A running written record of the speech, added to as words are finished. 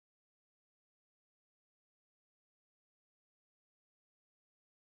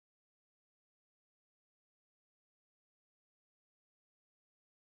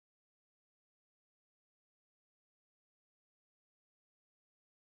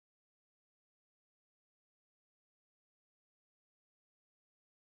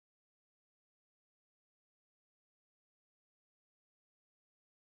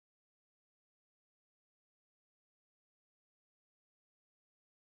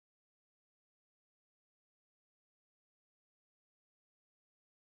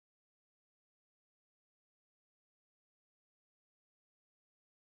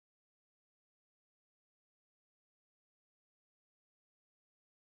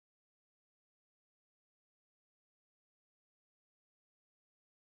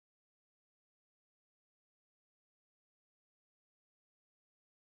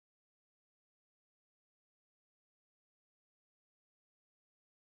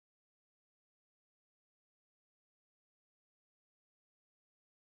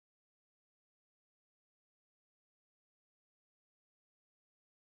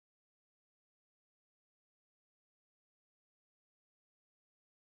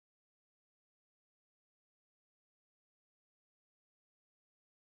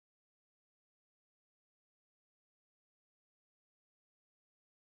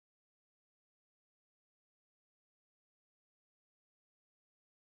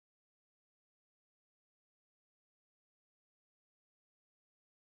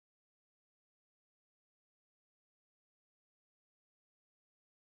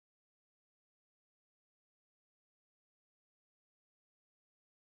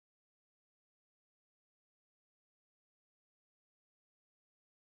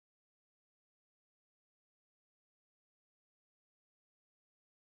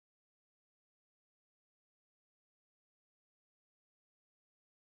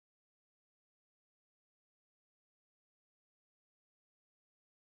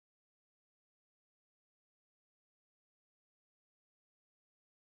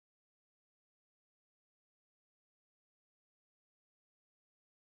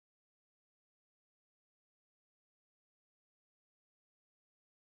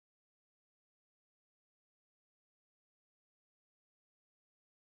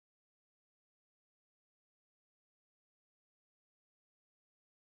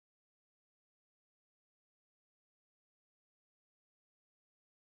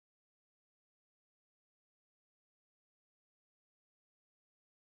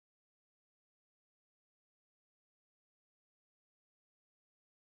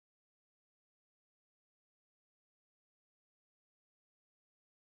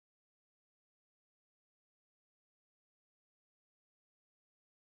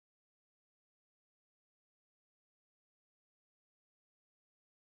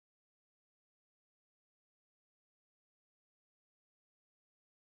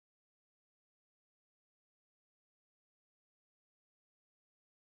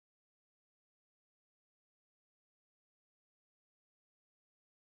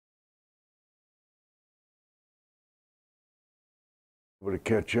To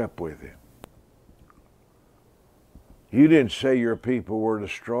catch up with you. You didn't say your people were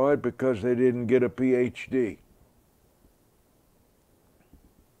destroyed because they didn't get a PhD.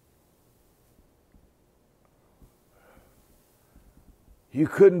 You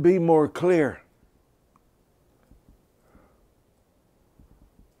couldn't be more clear.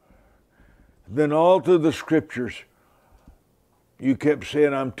 Then all through the scriptures, you kept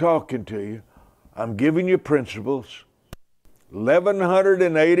saying, I'm talking to you. I'm giving you principles.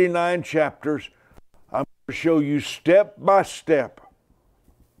 1,189 chapters. I'm going to show you step by step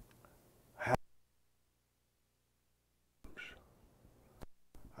how.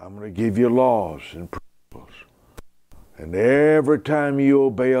 I'm going to give you laws and principles. And every time you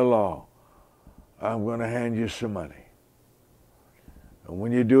obey a law, I'm going to hand you some money. And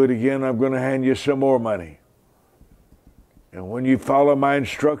when you do it again, I'm going to hand you some more money. And when you follow my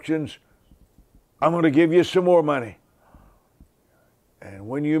instructions, I'm going to give you some more money. And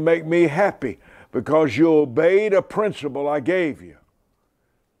when you make me happy because you obeyed a principle I gave you.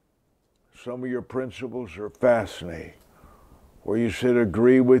 Some of your principles are fascinating, where you said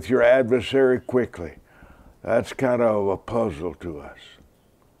agree with your adversary quickly. That's kind of a puzzle to us.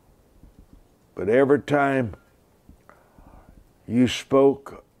 But every time you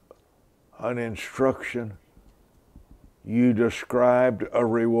spoke an instruction, you described a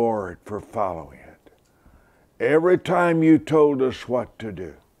reward for following it. Every time you told us what to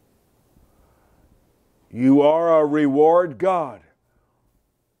do, you are a reward God.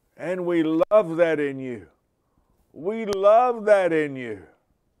 And we love that in you. We love that in you.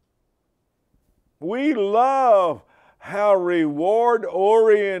 We love how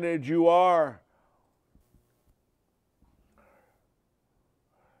reward-oriented you are.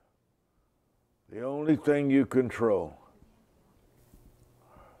 The only thing you control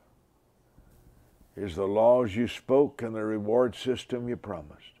is the laws you spoke and the reward system you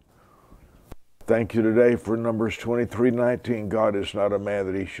promised. Thank you today for Numbers 23:19. God is not a man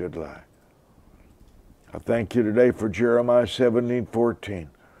that he should lie. I thank you today for Jeremiah 17:14.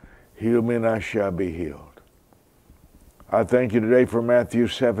 Heal me and I shall be healed. I thank you today for Matthew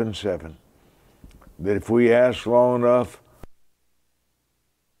 7:7. That if we ask long enough,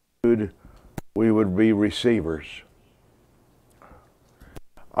 we would be receivers.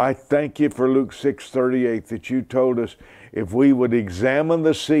 I thank you for Luke 6:38, that you told us if we would examine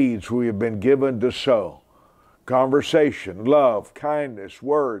the seeds we have been given to sow, conversation, love, kindness,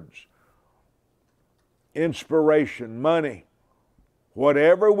 words, inspiration, money,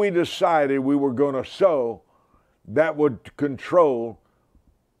 whatever we decided we were going to sow, that would control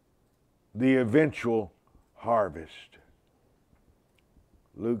the eventual harvest.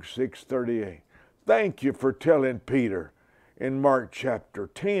 Luke 6:38. Thank you for telling Peter in Mark chapter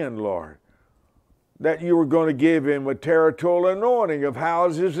 10, Lord, that you were going to give him a territorial anointing of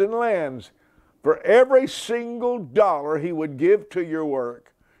houses and lands. For every single dollar he would give to your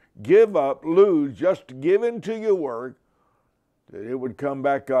work, give up, lose, just to give into your work, that it would come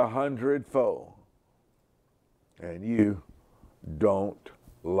back 100-fold. And you don't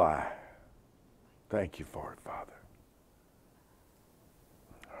lie. Thank you for it, Father.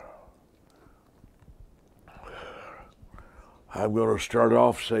 I'm going to start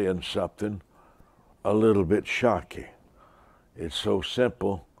off saying something a little bit shocking. It's so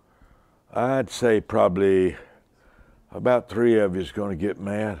simple. I'd say probably about 3 of you is going to get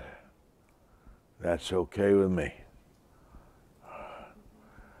mad. That's okay with me.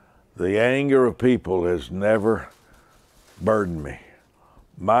 The anger of people has never burdened me.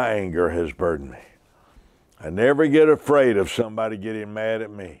 My anger has burdened me. I never get afraid of somebody getting mad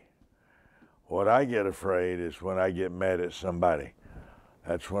at me. What I get afraid is when I get mad at somebody.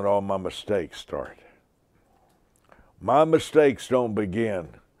 That's when all my mistakes start. My mistakes don't begin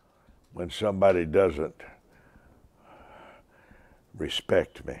when somebody doesn't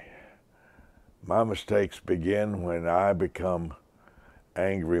respect me. My mistakes begin when I become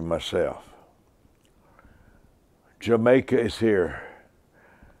angry myself. Jamaica is here.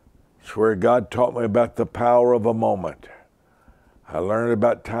 It's where God taught me about the power of a moment. I learned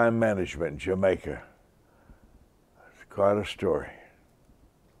about time management in Jamaica. It's quite a story.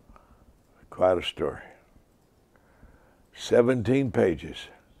 Quite a story. 17 pages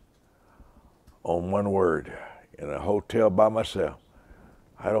on one word in a hotel by myself.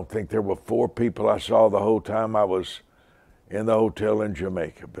 I don't think there were 4 people I saw the whole time I was in the hotel in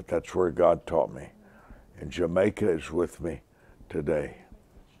Jamaica, but that's where God taught me. And Jamaica is with me today.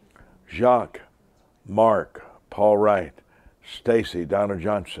 Jacques, Mark, Paul Wright, Stacy, Donna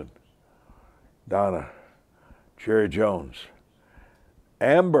Johnson, Donna, Jerry Jones.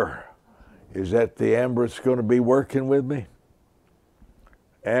 Amber, is that the Amber that's going to be working with me?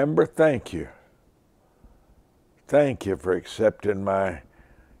 Amber, thank you. Thank you for accepting my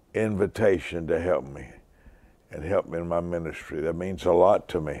invitation to help me and help me in my ministry. That means a lot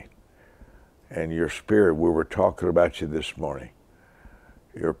to me. And your spirit, we were talking about you this morning.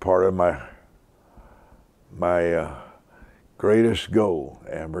 You're part of my greatest goal,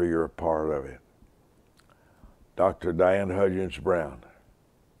 Amber. You're a part of it. Dr. Diane Hudgens Brown.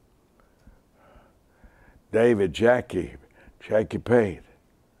 David, Jackie Pate.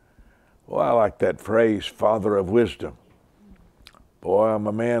 Well, I like that phrase, Father of Wisdom. Boy, I'm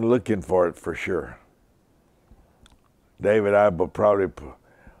a man looking for it for sure. David, I will probably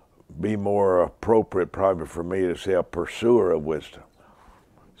be more appropriate probably for me to say a pursuer of wisdom.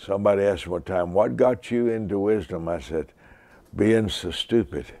 Somebody asked me one time, what got you into wisdom? I said, being so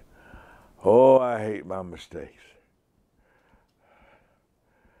stupid. Oh, I hate my mistakes.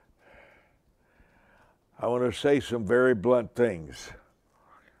 I want to say some very blunt things.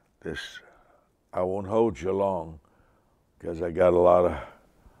 I won't hold you long because I got a lot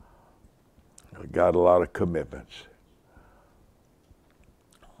of commitments.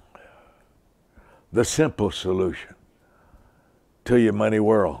 The simple solution to your money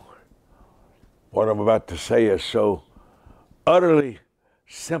world. What I'm about to say is so utterly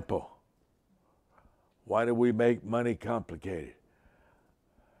simple. Why do we make money complicated?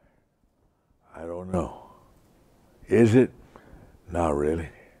 I don't know. Is it? Not really.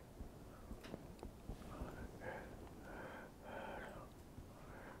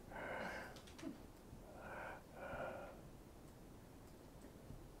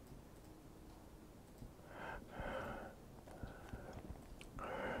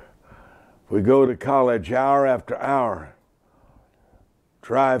 We go to college hour after hour,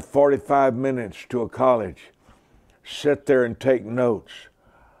 drive 45 minutes to a college, sit there and take notes,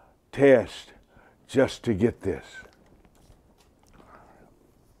 test, just to get this.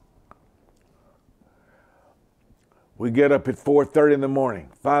 We get up at 4:30 in the morning,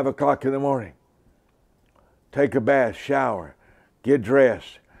 5 o'clock in the morning, take a bath, shower, get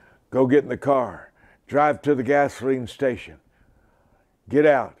dressed, go get in the car, drive to the gasoline station, get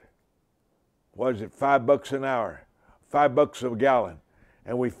out. What is it, $5 an hour, $5 a gallon,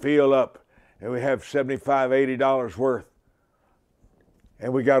 and we fill up, and we have $75, $80 worth,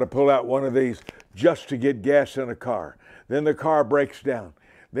 and we got to pull out one of these just to get gas in a car. Then the car breaks down.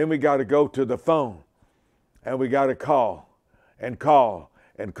 Then we got to go to the phone, and we got to call and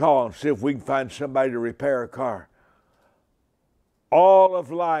see if we can find somebody to repair a car. All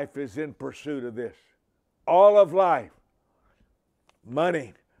of life is in pursuit of this. All of life.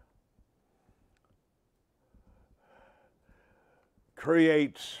 Money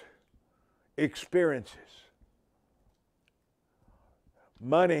creates experiences.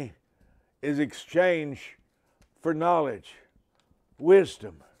 Money is exchange for knowledge,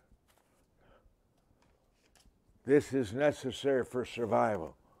 wisdom. This is necessary for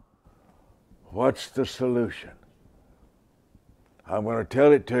survival. What's the solution? I'm going to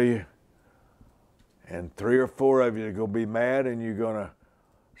tell it to you, and 3 or 4 of you are going to be mad and you're going to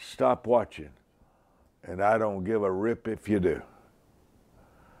stop watching. And I don't give a rip if you do.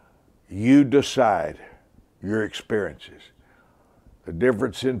 You decide your experiences. The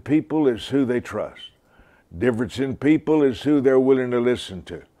difference in people is who they trust. Difference in people is who they're willing to listen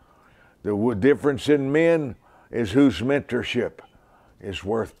to. The difference in men is whose mentorship is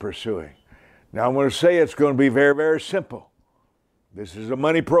worth pursuing. Now I'm going to say it's going to be very, very simple. This is a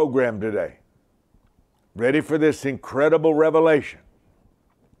money program today. Ready for this incredible revelation?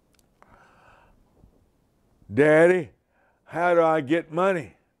 Daddy, how do I get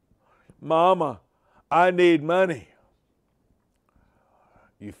money? Mama, I need money.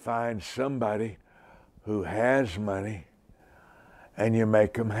 You find somebody who has money and you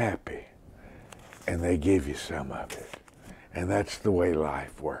make them happy and they give you some of it. And that's the way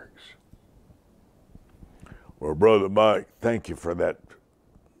life works. Well, Brother Mike, thank you for that.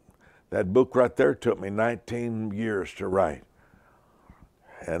 That book right there took me 19 years to write.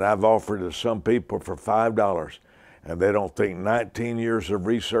 And I've offered it to some people for $5. And they don't think 19 years of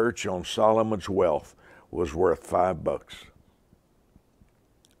research on Solomon's wealth was worth $5.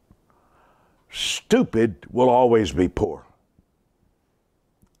 Stupid will always be poor.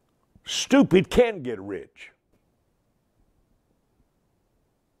 Stupid can get rich.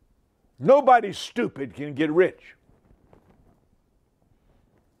 Nobody stupid can get rich.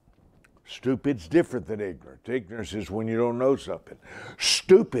 Stupid's different than ignorant. Ignorance is when you don't know something.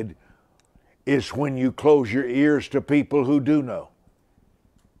 Stupid is when you close your ears to people who do know.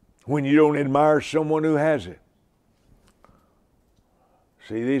 When you don't admire someone who has it.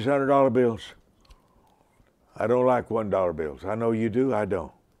 See these $100 bills? I don't like $1 bills. I know you do, I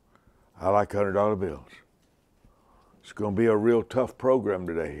don't. I like $100 bills. It's going to be a real tough program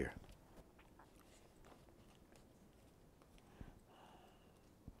today here.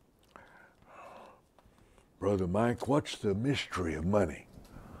 Brother Mike, what's the mystery of money?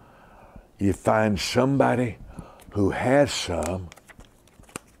 You find somebody who has some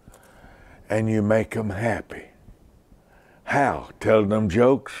and you make them happy. How? Telling them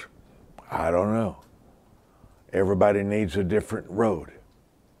jokes? I don't know. Everybody needs a different road.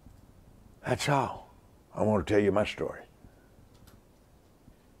 That's all. I want to tell you my story.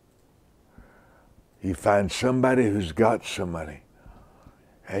 You find somebody who's got some money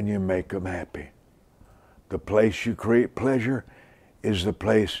and you make them happy. The place you create pleasure is the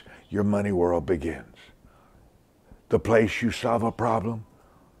place your money world begins. The place you solve a problem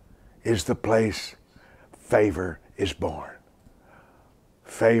is the place favor is born.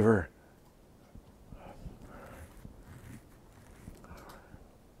 Favor.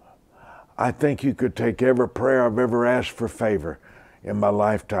 I think you could take every prayer I've ever asked for favor in my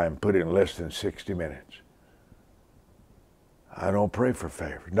lifetime, put it in less than 60 minutes. I don't pray for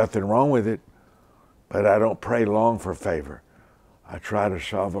favor. Nothing wrong with it, but I don't pray long for favor. I try to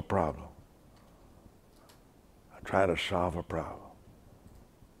solve a problem. I try to solve a problem.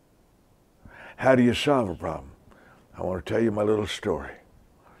 How do you solve a problem? I want to tell you my little story.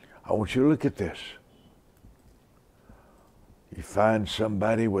 I want you to look at this. You find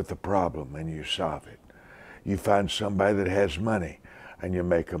somebody with a problem and you solve it. You find somebody that has money and you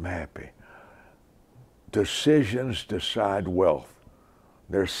make them happy. Decisions decide wealth.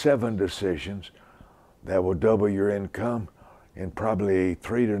 There's 7 decisions that will double your income in probably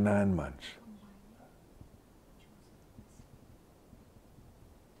 3 to 9 months.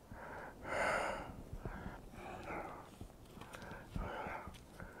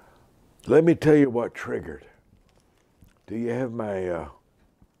 Let me tell you what triggered. Do you have my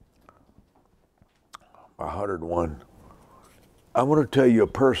 101? I want to tell you a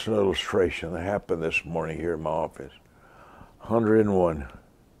personal illustration that happened this morning here in my office. 101.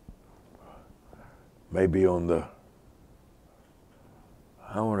 Maybe on the,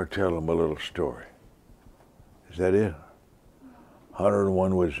 I want to tell them a little story. Is that it?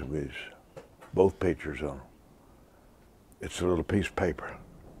 101 was both pictures on them. It's a little piece of paper.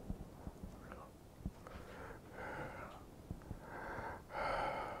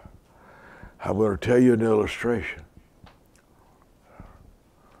 I'm going to tell you an illustration.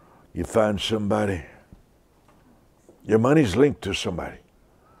 You find somebody, your money's linked to somebody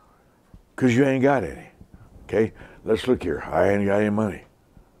because you ain't got any. Okay, let's look here. I ain't got any money.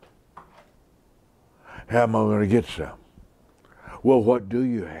 How am I going to get some? Well, what do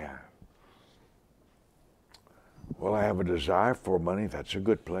you have? Well, I have a desire for money. That's a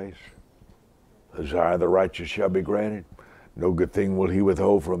good place. Desire of the righteous shall be granted. No good thing will he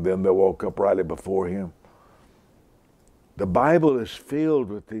withhold from them that walk uprightly before him. The Bible is filled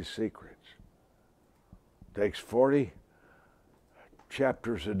with these secrets. It takes 40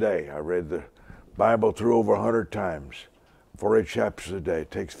 chapters a day. I read the Bible through over 100 times. 40 chapters a day.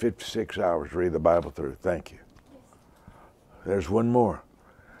 It takes 56 hours to read the Bible through. Thank you. There's one more.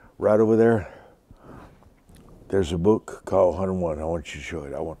 Right over there, there's a book called 101. I want you to show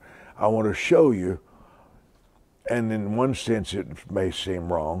it. I want to show you, and in one sense it may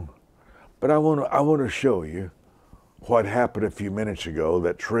seem wrong, but I want to show you what happened a few minutes ago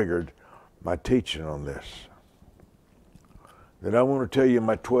that triggered my teaching on this. Then I want to tell you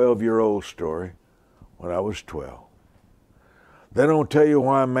my 12-year-old story when I was 12. Then I'll tell you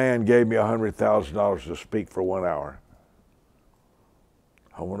why a man gave me $100,000 to speak for 1 hour.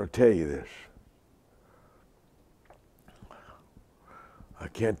 I want to tell you this. I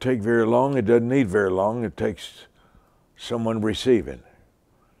can't take very long. It doesn't need very long. It takes someone receiving.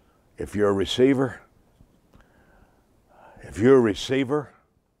 If you're a receiver,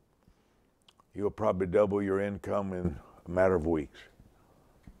 you'll probably double your income in a matter of weeks,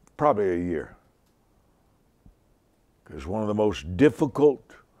 probably a year. Because one of the most difficult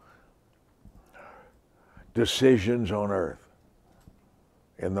decisions on earth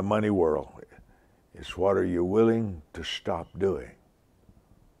in the money world is what are you willing to stop doing?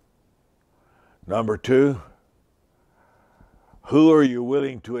 Number 2, who are you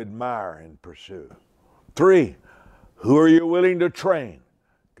willing to admire and pursue? 3, who are you willing to train?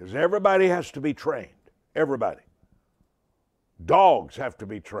 Because everybody has to be trained. Everybody. Dogs have to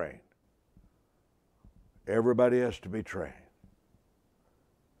be trained. Everybody has to be trained.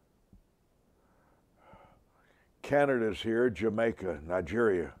 Canada's here, Jamaica,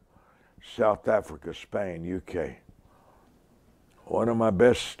 Nigeria, South Africa, Spain, UK. One of my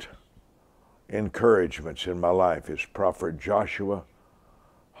best encouragements in my life is Prophet Joshua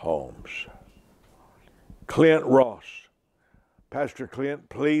Holmes. Clint Ross. Pastor Clint,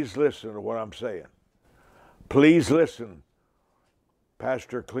 please listen to what I'm saying. Please listen.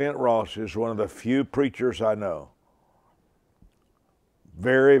 Pastor Clint Ross is one of the few preachers I know,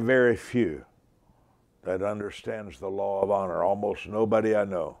 very, very few, that understands the law of honor. Almost nobody I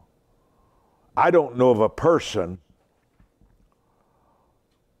know. I don't know of a person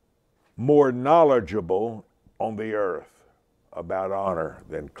more knowledgeable on the earth about honor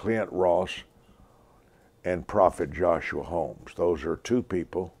than Clint Ross and Prophet Joshua Holmes. Those are two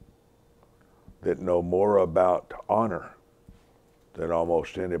people that know more about honor than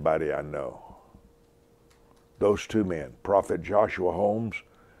almost anybody I know. Those two men, Prophet Joshua Holmes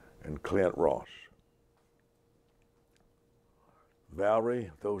and Clint Ross. Valerie,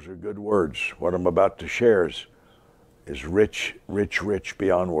 those are good words. What I'm about to share is rich, rich, rich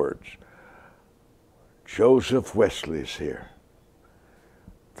beyond words. Joseph Wesley is here.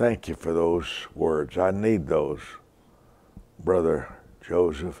 Thank you for those words. I need those, Brother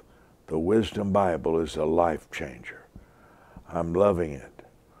Joseph. The Wisdom Bible is a life changer. I'm loving it.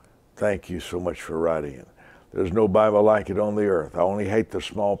 Thank you so much for writing it. There's no Bible like it on the earth. I only hate the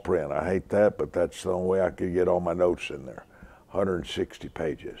small print. I hate that, but that's the only way I could get all my notes in there. 160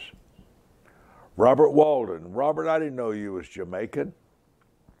 pages. Robert Walden. Robert, I didn't know you was Jamaican.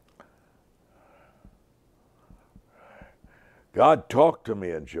 God talked to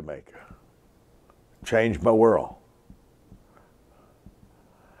me in Jamaica. Changed my world.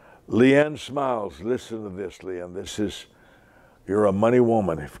 Leanne Smiles. Listen to this, Leanne. You're a money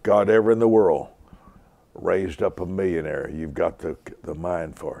woman. If God ever in the world raised up a millionaire, you've got the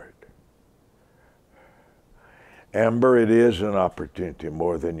mind for it. Amber, it is an opportunity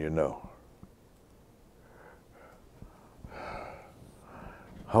more than you know.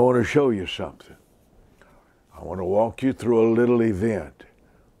 I want to show you something. I want to walk you through a little event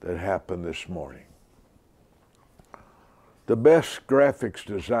that happened this morning. The best graphics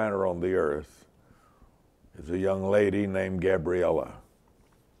designer on the earth is a young lady named Gabriella.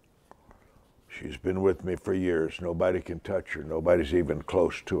 She's been with me for years. Nobody can touch her. Nobody's even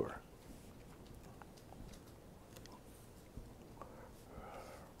close to her.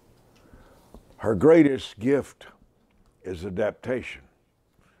 Her greatest gift is adaptation.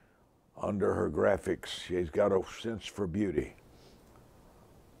 Under her graphics, she's got a sense for beauty.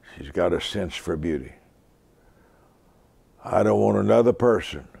 She's got a sense for beauty. I don't want another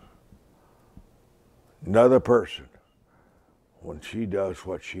person, when she does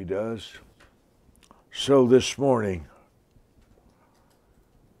what she does. So this morning,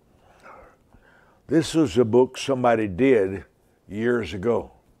 this was a book somebody did years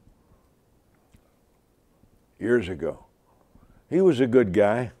ago. Years ago. He was a good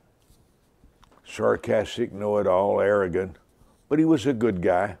guy. Sarcastic, know-it-all, arrogant, but he was a good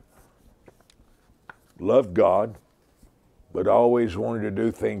guy. Loved God, but always wanted to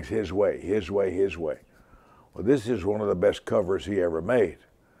do things his way, his way, his way. Well, this is one of the best covers he ever made,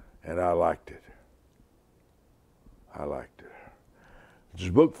 and I liked it. I liked it. It's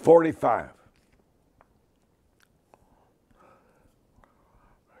book 45.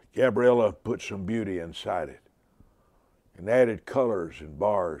 Gabriella put some beauty inside it and added colors and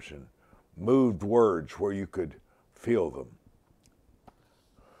bars and moved words where you could feel them.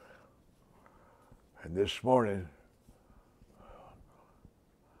 And this morning's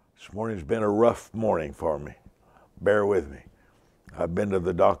been a rough morning for me. Bear with me. I've been to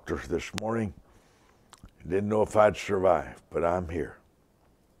the doctor this morning. Didn't know if I'd survive, but I'm here.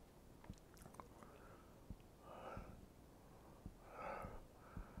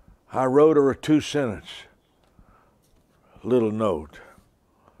 I wrote her a 2-sentence little note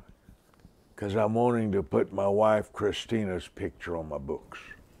because I'm wanting to put my wife Christina's picture on my books.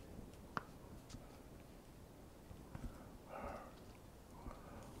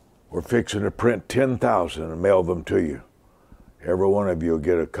 We're fixing to print 10,000 and mail them to you. Every one of you will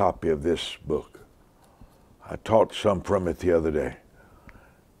get a copy of this book. I taught some from it the other day.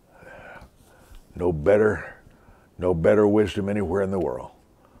 No better wisdom anywhere in the world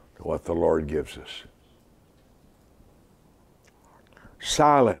than what the Lord gives us.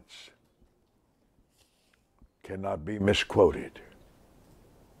 Silence cannot be misquoted,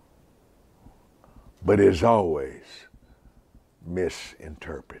 but is always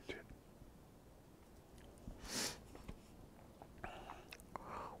misinterpreted.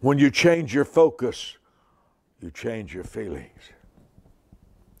 When you change your focus, you change your feelings.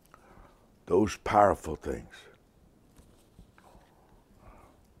 Those powerful things.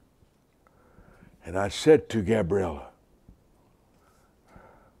 And I said to Gabriella,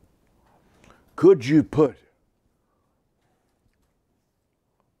 could you put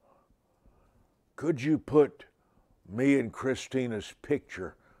could you put me and Christina's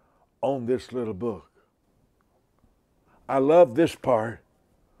picture on this little book? I love this part,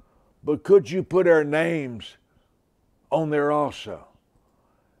 but could you put our names on there also?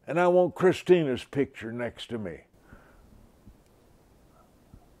 And I want Christina's picture next to me.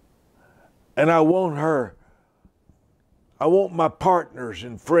 And I want my partners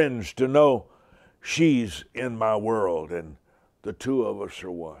and friends to know she's in my world and the two of us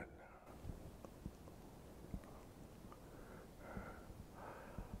are one.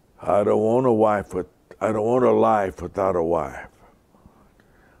 I don't want a life without a wife.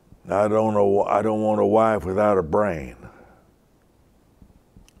 I don't want a wife without a brain.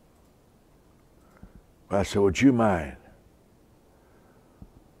 I said, would you mind?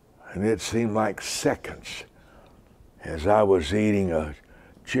 And it seemed like seconds as I was eating a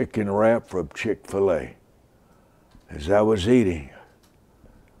chicken wrap from Chick-fil-A. As I was eating,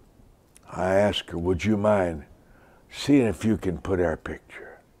 I asked her, would you mind seeing if you can put our picture?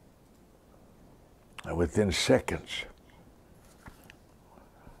 And within seconds,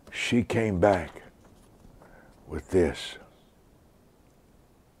 she came back with this.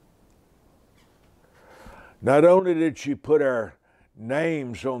 Not only did she put our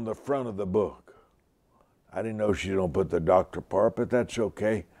names on the front of the book, I didn't know she don't put the doctor part, but that's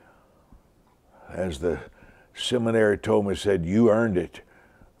okay. As the seminary told me, said, you earned it.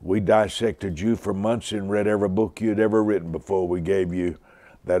 We dissected you for months and read every book you'd ever written before we gave you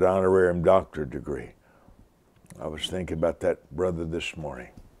that honorarium doctorate degree. I was thinking about that brother this morning.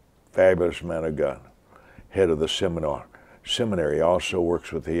 Fabulous man of God, head of the seminary, also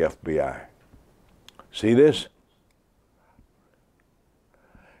works with the FBI. See this?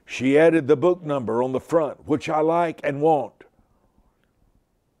 She added the book number on the front, which I like and want.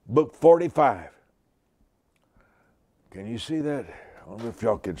 Book 45. Can you see that? I wonder if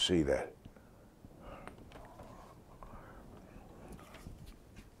y'all can see that.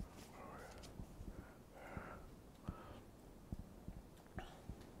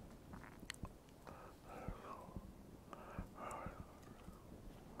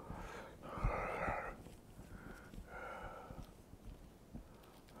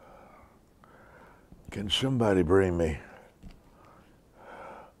 Can somebody bring me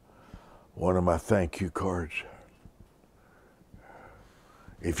one of my thank you cards?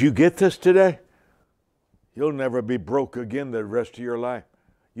 If you get this today, you'll never be broke again the rest of your life.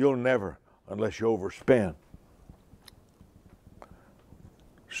 You'll never, unless you overspend.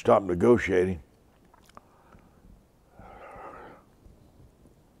 Stop negotiating.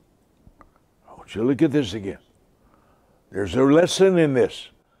 I want you to look at this again. There's a lesson in this.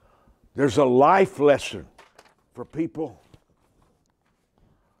 There's a life lesson for people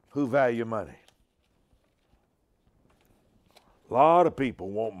who value money. A lot of people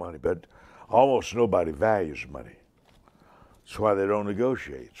want money, but almost nobody values money. That's why they don't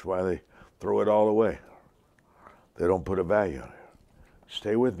negotiate. That's why they throw it all away. They don't put a value on it.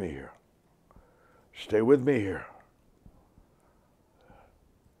 Stay with me here. Stay with me here.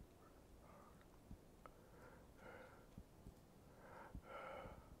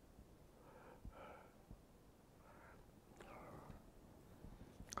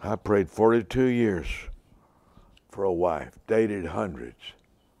 I prayed 42 years for a wife, dated hundreds.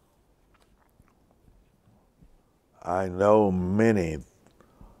 I know many,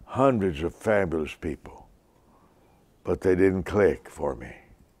 hundreds of fabulous people, but they didn't click for me.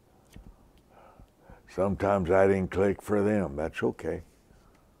 Sometimes I didn't click for them. That's okay.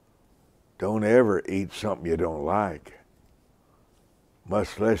 Don't ever eat something you don't like,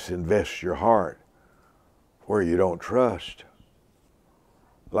 much less invest your heart where you don't trust.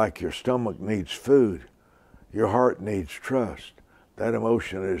 Like your stomach needs food, your heart needs trust. That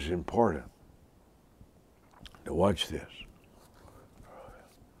emotion is important. Now watch this.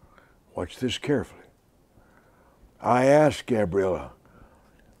 Watch this carefully. I asked Gabriella,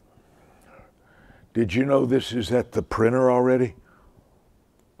 did you know this is at the printer already?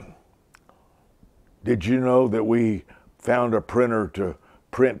 Did you know that we found a printer to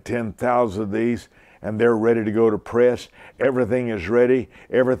print 10,000 of these? And they're ready to go to press. Everything is ready.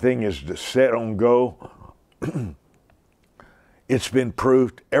 Everything is set on go. It's been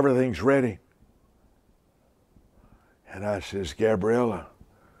proved. Everything's ready. And I says, Gabriella,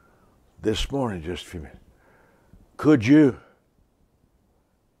 this morning, just a few minutes, could you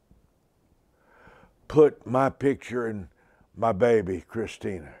put my picture and my baby,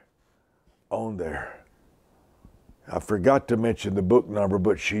 Christina, on there? I forgot to mention the book number,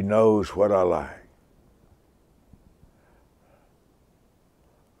 but she knows what I like.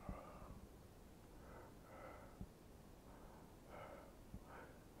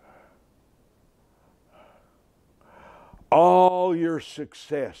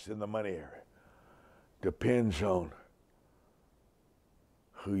 success in the money area depends on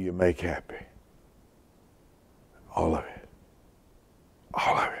who you make happy. All of it.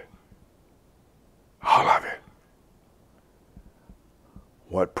 All of it. All of it.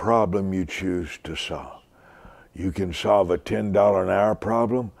 What problem you choose to solve. You can solve a $10 an hour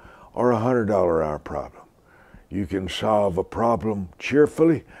problem or a $100 an hour problem. You can solve a problem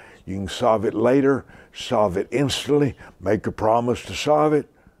cheerfully. You can solve it later, solve it instantly, make a promise to solve it.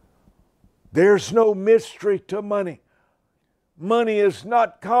 There's no mystery to money. Money is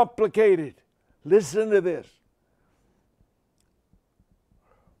not complicated. Listen to this.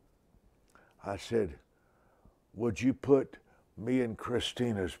 I said, would you put me and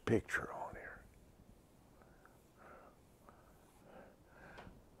Christina's picture on here?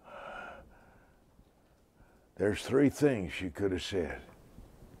 There's 3 things she could have said.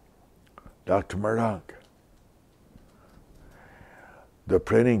 Dr. Murdock, the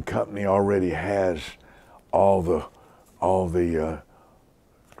printing company already has all the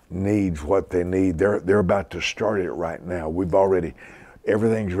needs, what they need. They're about to start it right now.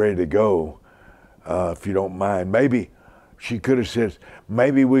 Everything's ready to go. If you don't mind, maybe she could have said,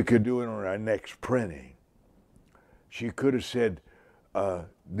 maybe we could do it on our next printing. She could have said,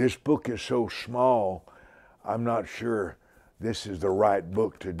 this book is so small, I'm not sure this is the right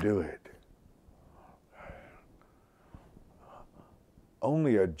book to do it.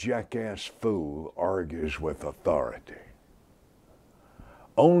 Only a jackass fool argues with authority.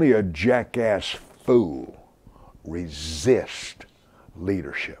 Only a jackass fool resists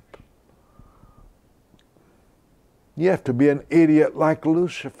leadership. You have to be an idiot like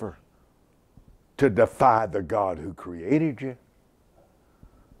Lucifer to defy the God who created you.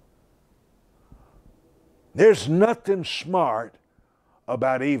 There's nothing smart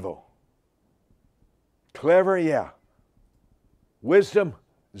about evil. Clever, yeah. Wisdom,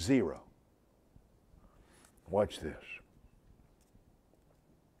 0. Watch this.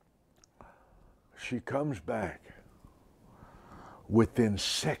 She comes back within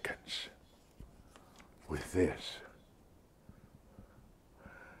seconds with this.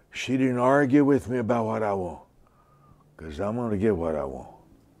 She didn't argue with me about what I want, because I'm going to get what I want.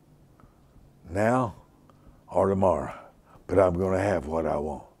 Now or tomorrow, but I'm going to have what I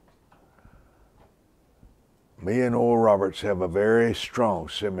want. Me and Oral Roberts have a very strong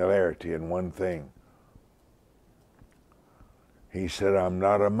similarity in one thing. He said, I'm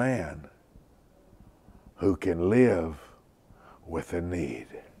not a man who can live with a need.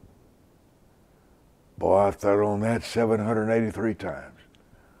 Boy, I've thought on that 783 times.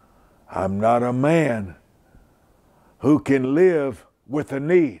 I'm not a man who can live with a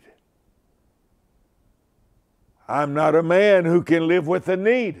need. I'm not a man who can live with a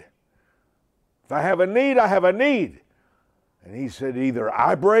need. If I have a need, I have a need. And he said, either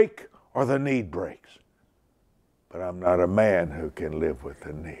I break or the need breaks. But I'm not a man who can live with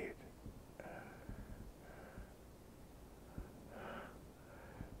a need.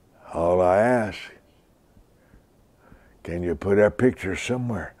 All I ask, can you put our picture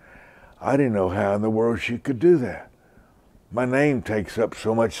somewhere? I didn't know how in the world she could do that. My name takes up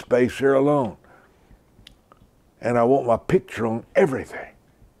so much space here alone. And I want my picture on everything.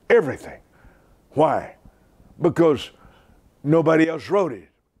 Everything. Why? Because nobody else wrote it.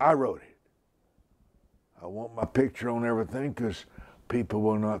 I wrote it. I want my picture on everything because people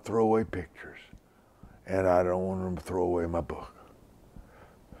will not throw away pictures. And I don't want them to throw away my book.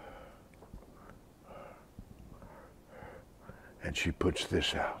 And she puts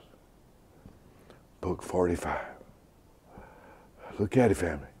this out. Book 45. Look at it,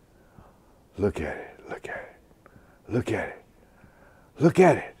 family. Look at it. Look at it. Look at it. Look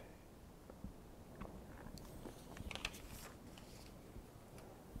at it.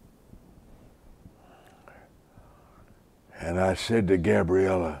 And I said to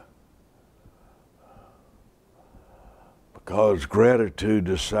Gabriella, because gratitude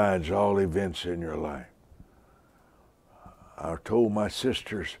decides all events in your life. I told my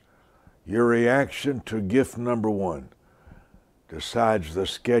sisters, your reaction to gift number 1 decides the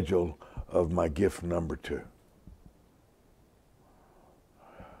schedule of my gift number 2.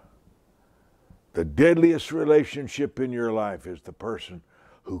 The deadliest relationship in your life is the person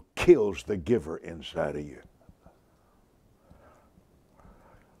who kills the giver inside of you.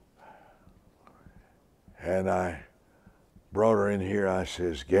 And I brought her in here. I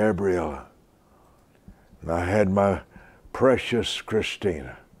says, Gabriella. And I had my precious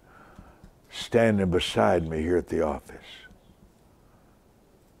Christina standing beside me here at the office.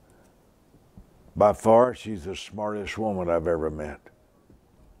 By far, she's the smartest woman I've ever met.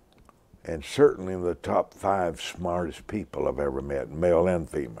 and certainly the top 5 smartest people I've ever met, male and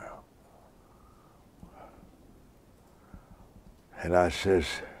female. And I says,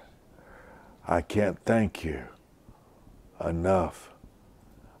 I can't thank you enough.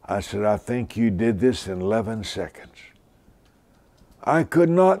 I said, I think you did this in 11 seconds. I could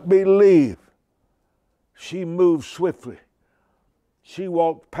not believe she moved swiftly. She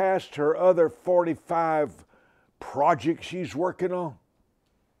walked past her other 45 projects she's working on.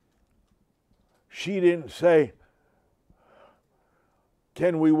 She didn't say,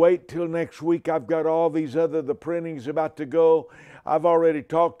 can we wait till next week? I've got all these the printing's about to go. I've already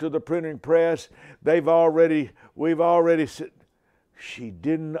talked to the printing press. We've already said. She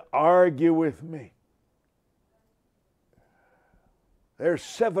didn't argue with me. There's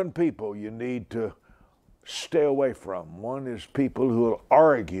 7 people you need to stay away from. One is people who will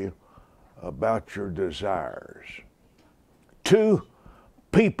argue about your desires. 2,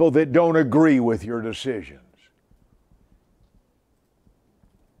 people that don't agree with your decisions.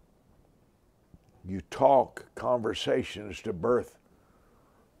 You talk conversations to birth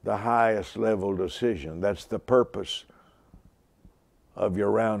the highest level decision. That's the purpose of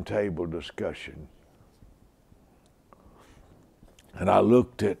your round table discussion. And I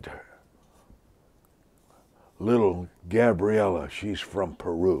looked at little Gabriella. She's from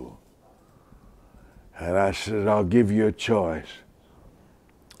Peru. And I said, I'll give you a choice.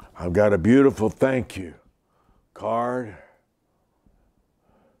 I've got a beautiful thank you card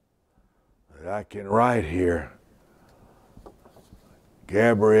that I can write here.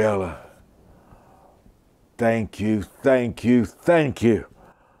 Gabriella, thank you, thank you, thank you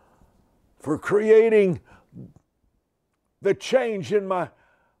for creating the change in my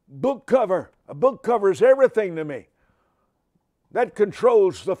book cover. A book cover is everything to me. That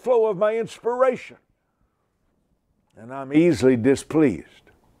controls the flow of my inspiration. And I'm easily displeased.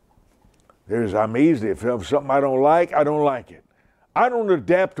 I'm easily, if there's something I don't like it. I don't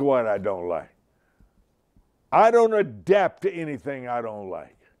adapt to what I don't like. I don't adapt to anything I don't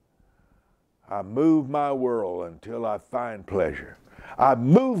like. I move my world until I find pleasure. I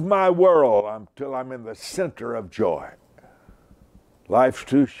move my world until I'm in the center of joy. Life's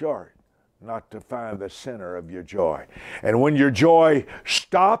too short not to find the center of your joy. And when your joy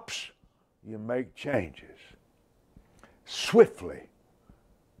stops, you make changes swiftly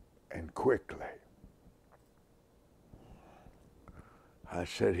and quickly. I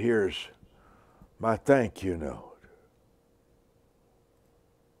said, here's my thank you note.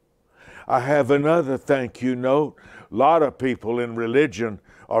 I have another thank you note. A lot of people in religion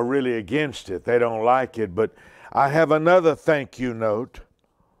are really against it. They don't like it, but I have another thank you note,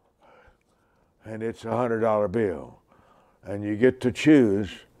 and it's a $100 bill. And you get to choose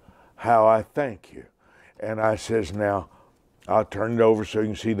how I thank you. And I says, now, I'll turn it over so you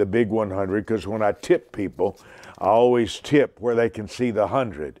can see the big 100, because when I tip people, I always tip where they can see the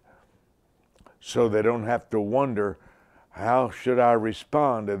 100, so they don't have to wonder, how should I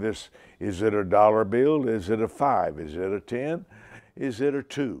respond to this? Is it a dollar bill? Is it a 5? Is it a 10? Is it a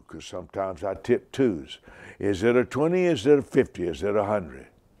 2? Because sometimes I tip 2s. Is it a 20? Is it a 50? Is it a 100?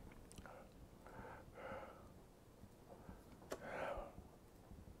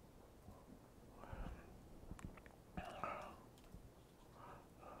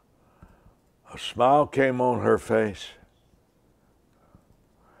 A smile came on her face.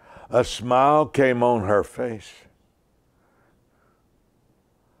 A smile came on her face.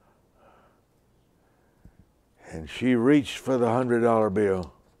 And she reached for the $100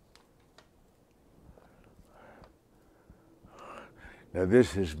 bill. Now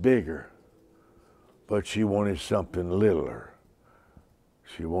this is bigger, but she wanted something littler.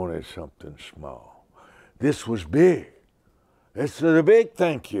 She wanted something small. This was big. This is a big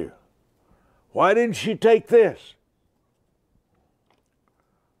thank you. Why didn't she take this?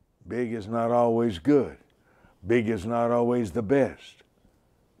 Big is not always good. Big is not always the best.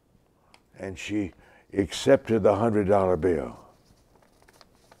 And she accepted the $100 bill.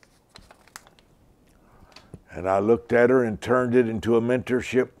 And I looked at her and turned it into a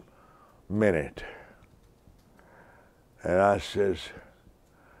mentorship minute. And I says,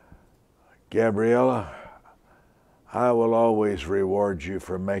 Gabriella, I will always reward you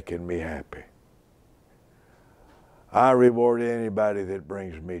for making me happy. I reward anybody that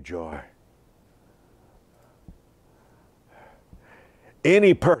brings me joy.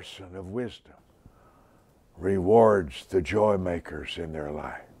 Any person of wisdom rewards the joy makers in their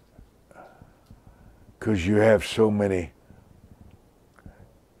life, because you have so many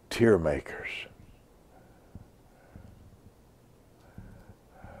tear makers.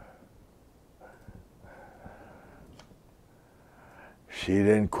 She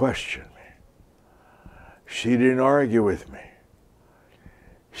didn't question me. She didn't argue with me.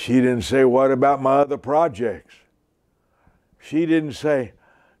 She didn't say, what about my other projects? She didn't say,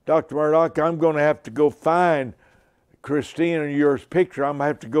 Dr. Murdock, I'm going to have to go find Christina and yours picture. I'm going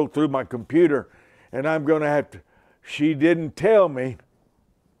to have to go through my computer and I'm going to have to. She didn't tell me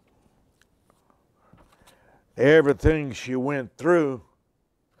everything she went through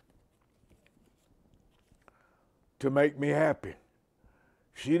to make me happy.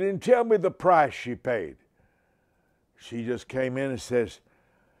 She didn't tell me the price she paid. She just came in and says,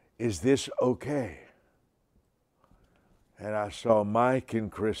 is this okay? And I saw Mike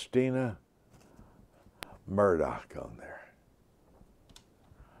and Christina Murdock on there.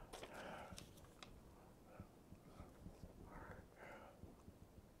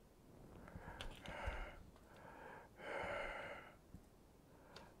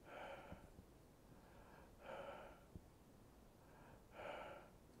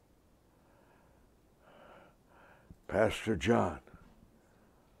 Pastor John,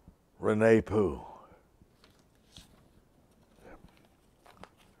 Renee Poole.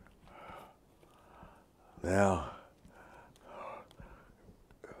 Now,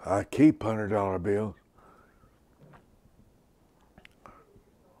 I keep $100 bills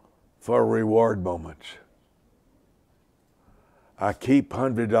for reward moments. I keep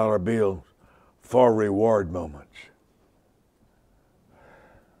 $100 bills for reward moments.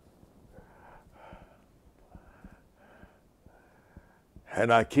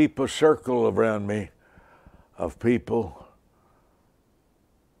 And I keep a circle around me of people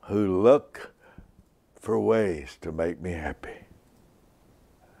who look for ways to make me happy.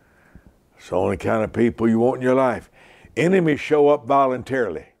 It's the only kind of people you want in your life. Enemies show up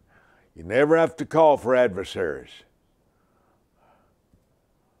voluntarily. You never have to call for adversaries.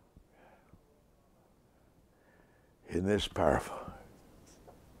 Isn't this powerful?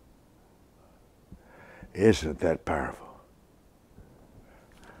 Isn't that powerful?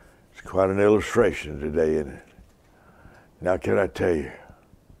 It's quite an illustration today, isn't it? Now, can I tell you,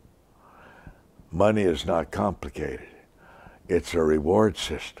 money is not complicated. It's a reward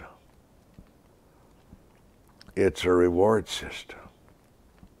system. It's a reward system.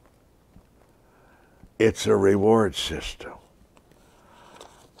 It's a reward system.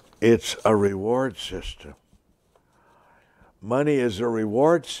 It's a reward system. Money is a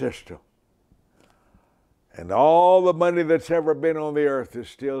reward system. And all the money that's ever been on the earth is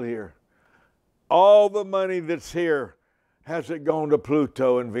still here. All the money that's here hasn't gone to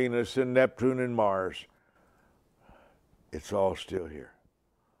Pluto and Venus and Neptune and Mars. It's all still here.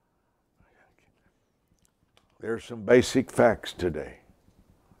 There's some basic facts today.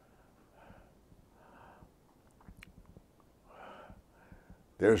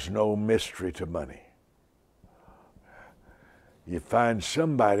 There's no mystery to money. You find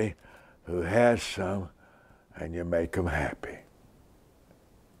somebody who has some and you make them happy.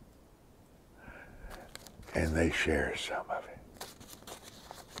 And they share some of it.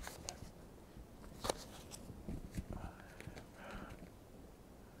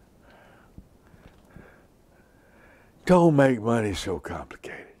 Don't make money so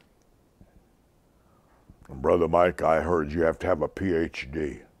complicated. And Brother Mike, I heard you have to have a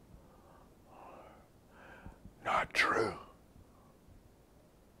PhD. Not true.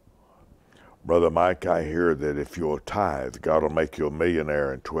 Brother Mike, I hear that if you'll tithe, God will make you a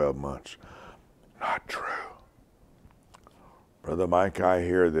millionaire in 12 months. Not true. Brother Mike, I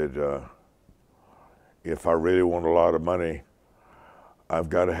hear that if I really want a lot of money, I've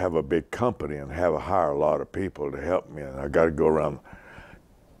got to have a big company and hire a lot of people to help me, and I've got to go around.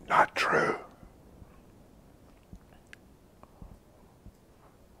 Not true.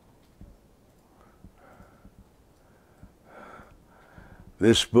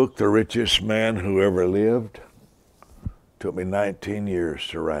 This book, The Richest Man Who Ever Lived, took me 19 years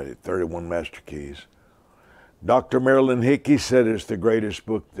to write it, 31 master keys. Dr. Marilyn Hickey said it's the greatest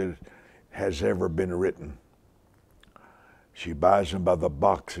book that has ever been written. She buys them by the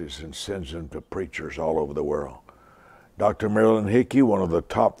boxes and sends them to preachers all over the world. Dr. Marilyn Hickey, one of the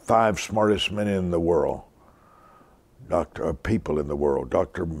top 5 smartest men in the world, people in the world.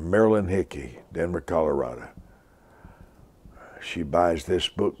 Dr. Marilyn Hickey, Denver, Colorado. She buys this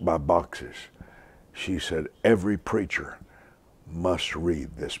book by boxes. She said, every preacher must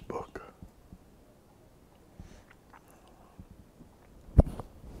read this book.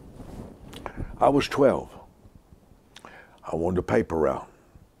 I was 12. I wanted a paper route.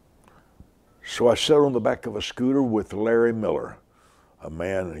 So I sat on the back of a scooter with Larry Miller,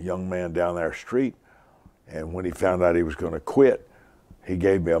 a young man down our street, and when he found out he was going to quit, he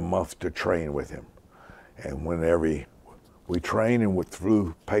gave me a month to train with him. And whenever We trained and we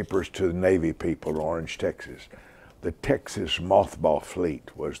flew papers to the Navy people in Orange, Texas. The Texas Mothball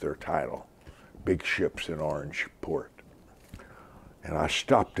Fleet was their title. Big ships in Orange Port. And I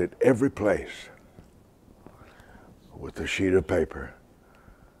stopped at every place with a sheet of paper.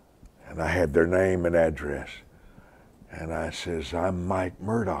 And I had their name and address. And I says, I'm Mike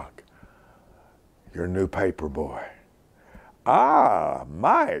Murdoch, your new paper boy. Ah,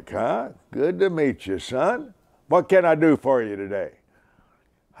 Mike, huh? Good to meet you, son. What can I do for you today?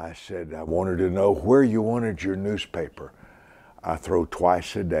 I said, I wanted to know where you wanted your newspaper. I throw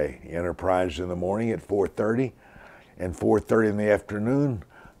twice a day, Enterprise in the morning at 4:30 and 4:30 in the afternoon,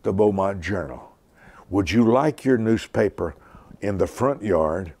 the Beaumont Journal. Would you like your newspaper in the front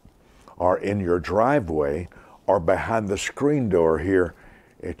yard or in your driveway or behind the screen door here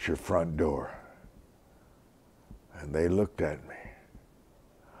at your front door? And they looked at me.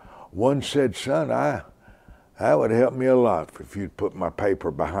 One said, son, that would help me a lot if you'd put my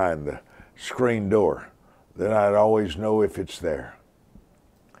paper behind the screen door. Then I'd always know if it's there.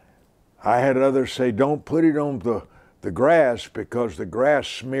 I had others say, don't put it on the grass because the grass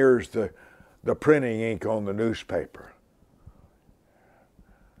smears the printing ink on the newspaper.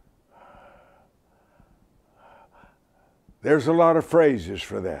 There's a lot of phrases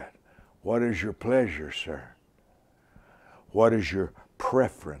for that. What is your pleasure, sir? What is your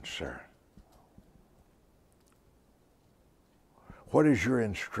preference, sir? What is your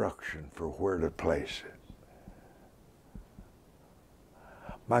instruction for where to place it?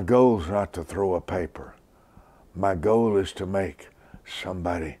 My goal is not to throw a paper. My goal is to make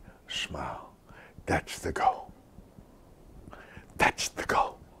somebody smile. That's the goal. That's the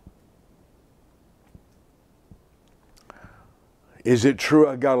goal. Is it true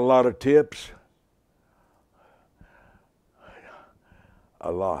I got a lot of tips?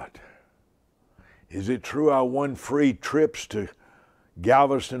 A lot. Is it true I won free trips to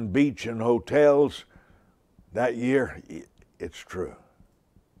Galveston Beach and hotels that year? It's true.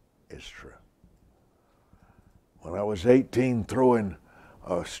 It's true. When I was 18,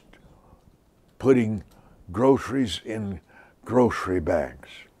 putting groceries in grocery bags,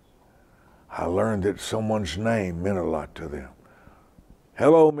 I learned that someone's name meant a lot to them.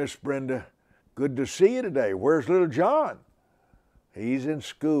 Hello, Miss Brenda. Good to see you today. Where's little John? He's in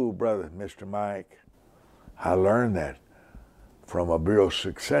school, brother, Mr. Mike. I learned that from a real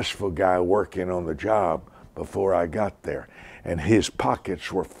successful guy working on the job before I got there. And his pockets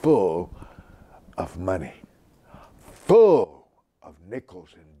were full of money, full of nickels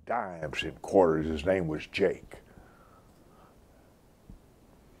and dimes and quarters. His name was Jake.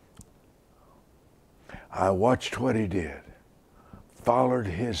 I watched what he did, followed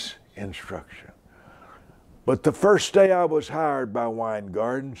his instruction. But the first day I was hired by Wine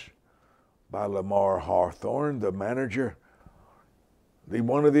Gardens, by Lamar Hawthorne, the manager,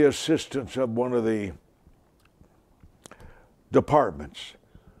 one of the assistants of one of the departments,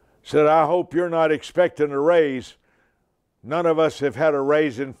 said, I hope you're not expecting a raise. None of us have had a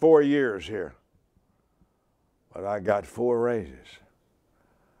raise in 4 years here. But I got 4 raises.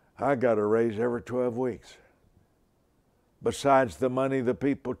 I got a raise every 12 weeks, besides the money the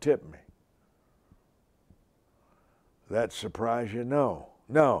people tip me. That surprise you? No.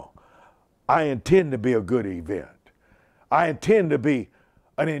 No. I intend to be a good event. I intend to be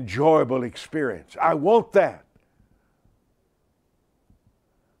an enjoyable experience. I want that.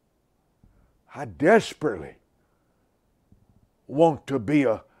 I desperately want to be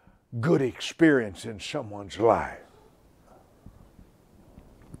a good experience in someone's life.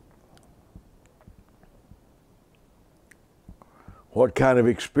 What kind of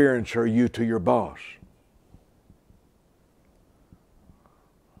experience are you to your boss?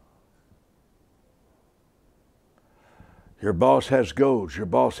 Your boss has goals. Your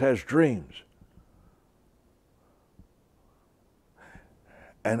boss has dreams.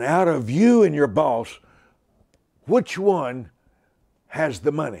 And out of you and your boss, which one has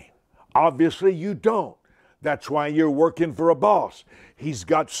the money? Obviously, you don't. That's why you're working for a boss. He's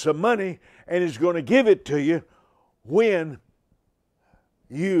got some money, and he's going to give it to you when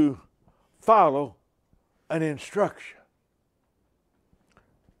you follow an instruction.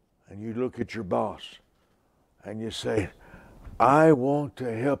 And you look at your boss, and you say, I want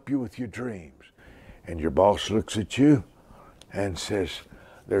to help you with your dreams. And your boss looks at you and says,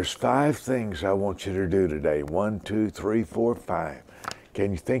 there's 5 things I want you to do today. 1, 2, 3, 4, 5.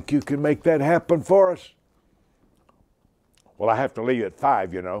 Can you think you can make that happen for us? Well, I have to leave at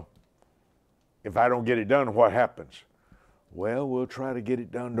 5, you know. If I don't get it done, what happens? Well, we'll try to get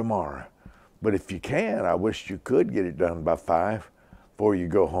it done tomorrow. But if you can, I wish you could get it done by 5 before you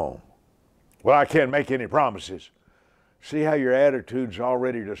go home. Well, I can't make any promises. See how your attitude's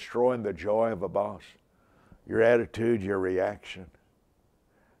already destroying the joy of a boss? Your attitude, your reaction.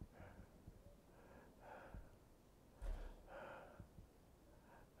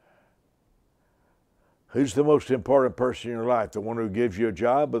 Who's the most important person in your life? The one who gives you a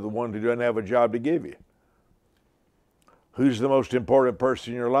job or the one who doesn't have a job to give you? Who's the most important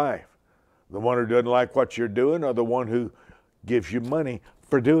person in your life? The one who doesn't like what you're doing or the one who gives you money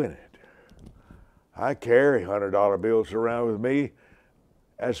for doing it? I carry $100 bills around with me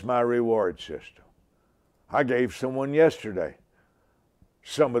as my reward system. I gave someone yesterday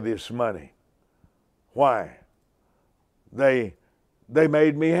some of this money. Why? They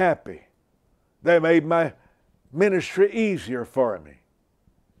made me happy. They made my ministry easier for me.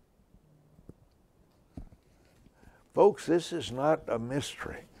 Folks, this is not a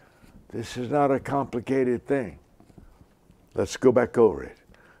mystery. This is not a complicated thing. Let's go back over it.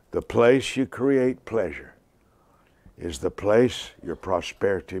 The place you create pleasure is the place your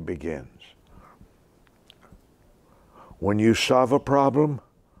prosperity begins. When you solve a problem,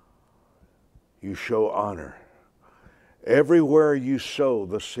 you show honor. Everywhere you sow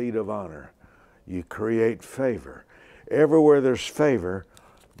the seed of honor, you create favor. Everywhere there's favor,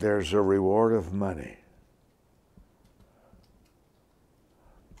 there's a reward of money.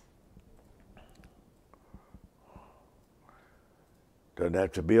 Doesn't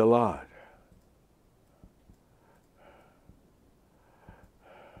have to be a lot.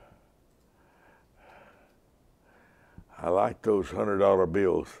 I like those $100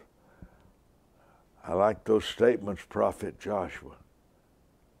 bills. I like those statements, Prophet Joshua.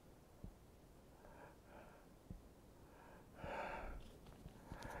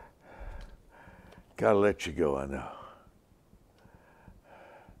 Gotta let you go, I know.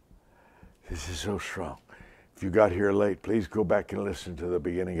 This is so strong. If you got here late, please go back and listen to the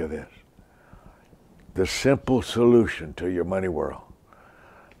beginning of this. The simple solution to your money world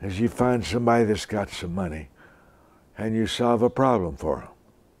is you find somebody that's got some money and you solve a problem for them.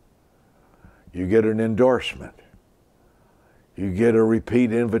 You get an endorsement. You get a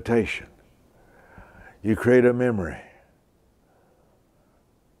repeat invitation. You create a memory.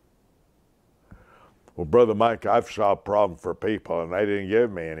 Well, Brother Mike, I've solved problems for people and they didn't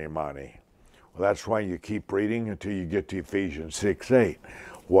give me any money. Well, that's why you keep reading until you get to Ephesians 6:8.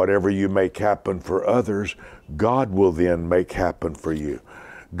 Whatever you make happen for others, God will then make happen for you.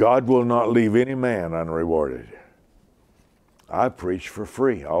 God will not leave any man unrewarded. I preach for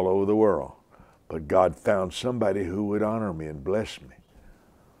free all over the world, but God found somebody who would honor me and bless me.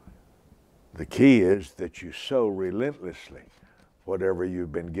 The key is that you sow relentlessly whatever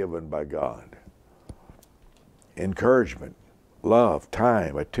you've been given by God. Encouragement, love,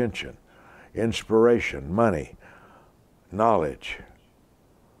 time, attention, inspiration, money, knowledge.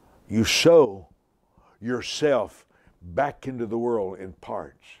 You sow yourself back into the world in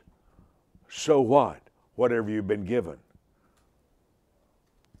parts. So what? Whatever you've been given.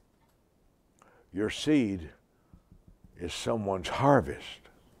 Your seed is someone's harvest.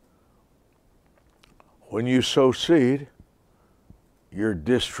 When you sow seed, you're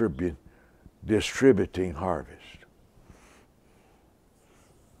distributing harvest.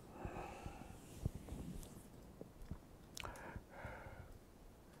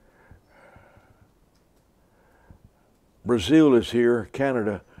 Brazil is here,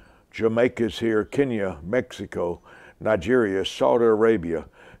 Canada, Jamaica is here, Kenya, Mexico, Nigeria, Saudi Arabia,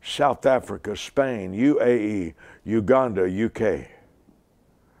 South Africa, Spain, UAE, Uganda, UK.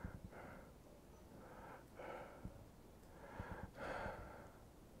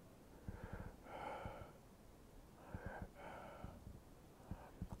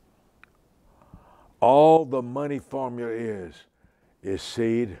 All the money formula is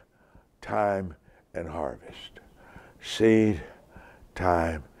seed, time, and harvest. Seed,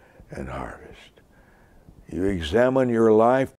 time, and harvest. You examine your life